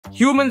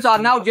Humans are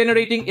now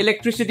generating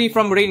electricity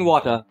from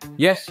rainwater.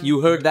 Yes,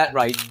 you heard that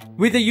right.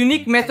 With a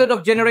unique method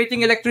of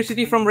generating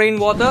electricity from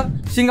rainwater,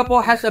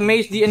 Singapore has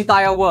amazed the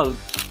entire world.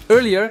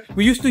 Earlier,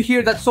 we used to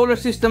hear that solar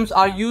systems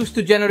are used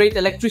to generate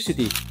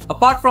electricity.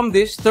 Apart from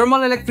this,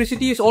 thermal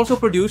electricity is also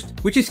produced,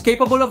 which is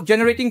capable of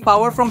generating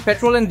power from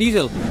petrol and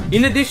diesel.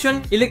 In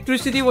addition,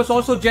 electricity was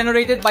also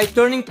generated by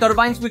turning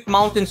turbines with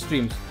mountain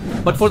streams.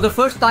 But for the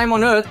first time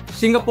on Earth,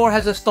 Singapore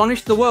has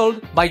astonished the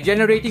world by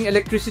generating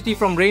electricity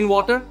from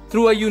rainwater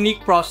through a unique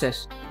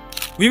process.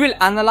 We will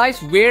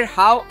analyze where,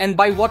 how, and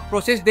by what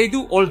process they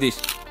do all this.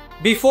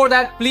 Before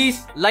that,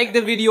 please like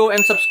the video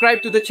and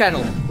subscribe to the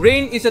channel.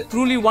 Rain is a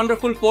truly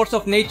wonderful force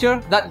of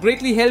nature that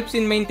greatly helps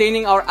in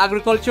maintaining our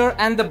agriculture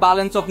and the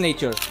balance of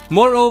nature.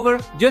 Moreover,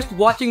 just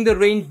watching the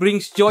rain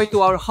brings joy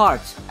to our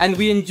hearts, and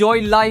we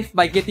enjoy life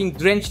by getting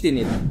drenched in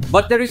it.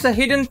 But there is a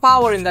hidden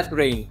power in that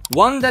rain,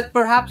 one that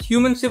perhaps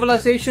human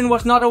civilization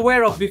was not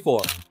aware of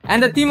before.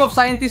 And a team of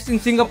scientists in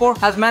Singapore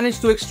has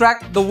managed to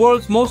extract the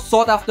world's most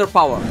sought-after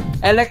power,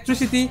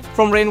 electricity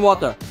from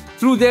rainwater.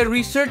 Through their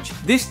research,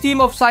 this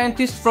team of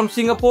scientists from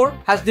Singapore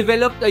has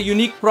developed a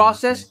unique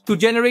process to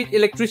generate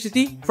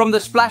electricity from the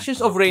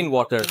splashes of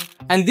rainwater.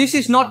 And this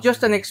is not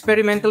just an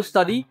experimental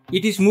study,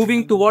 it is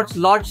moving towards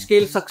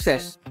large-scale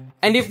success.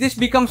 And if this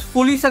becomes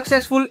fully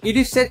successful, it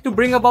is said to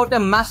bring about a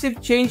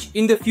massive change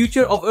in the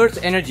future of Earth's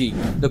energy.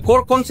 The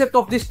core concept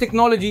of this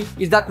technology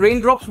is that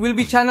raindrops will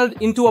be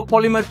channeled into a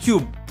polymer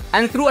tube.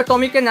 And through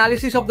atomic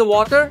analysis of the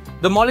water,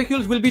 the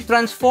molecules will be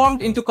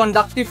transformed into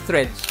conductive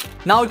threads.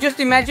 Now just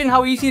imagine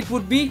how easy it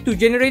would be to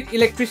generate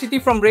electricity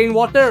from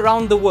rainwater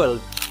around the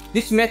world.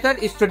 This method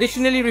is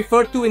traditionally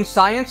referred to in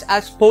science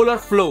as polar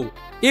flow.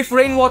 If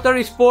rainwater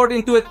is poured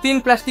into a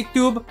thin plastic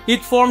tube,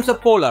 it forms a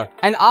polar,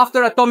 and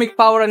after atomic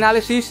power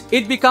analysis,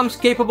 it becomes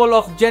capable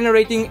of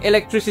generating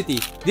electricity.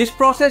 This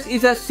process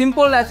is as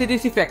simple as it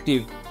is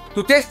effective.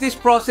 To test this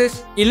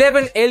process,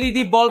 11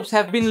 LED bulbs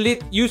have been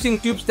lit using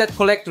tubes that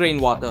collect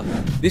rainwater.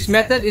 This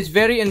method is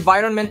very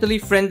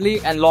environmentally friendly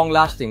and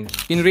long-lasting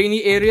in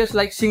rainy areas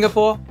like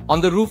Singapore, on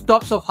the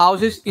rooftops of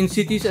houses in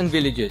cities and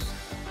villages.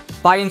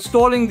 By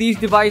installing these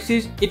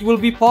devices, it will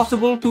be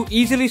possible to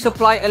easily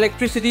supply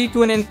electricity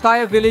to an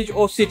entire village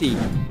or city.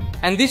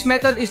 And this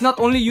method is not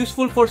only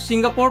useful for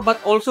Singapore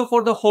but also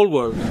for the whole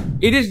world.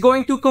 It is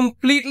going to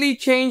completely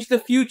change the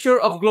future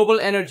of global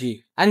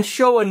energy and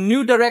show a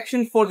new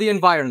direction for the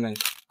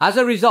environment. As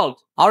a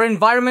result, our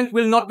environment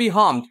will not be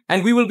harmed,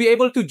 and we will be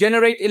able to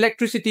generate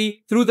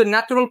electricity through the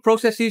natural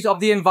processes of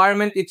the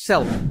environment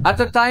itself. At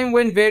a time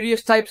when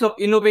various types of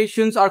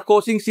innovations are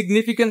causing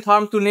significant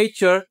harm to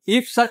nature,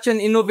 if such an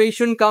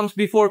innovation comes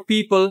before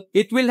people,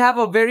 it will have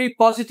a very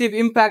positive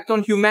impact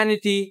on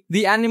humanity,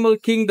 the animal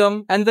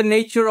kingdom, and the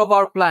nature of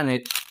our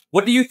planet.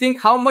 What do you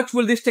think? How much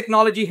will this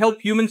technology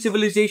help human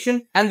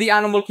civilization and the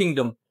animal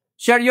kingdom?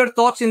 Share your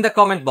thoughts in the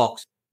comment box.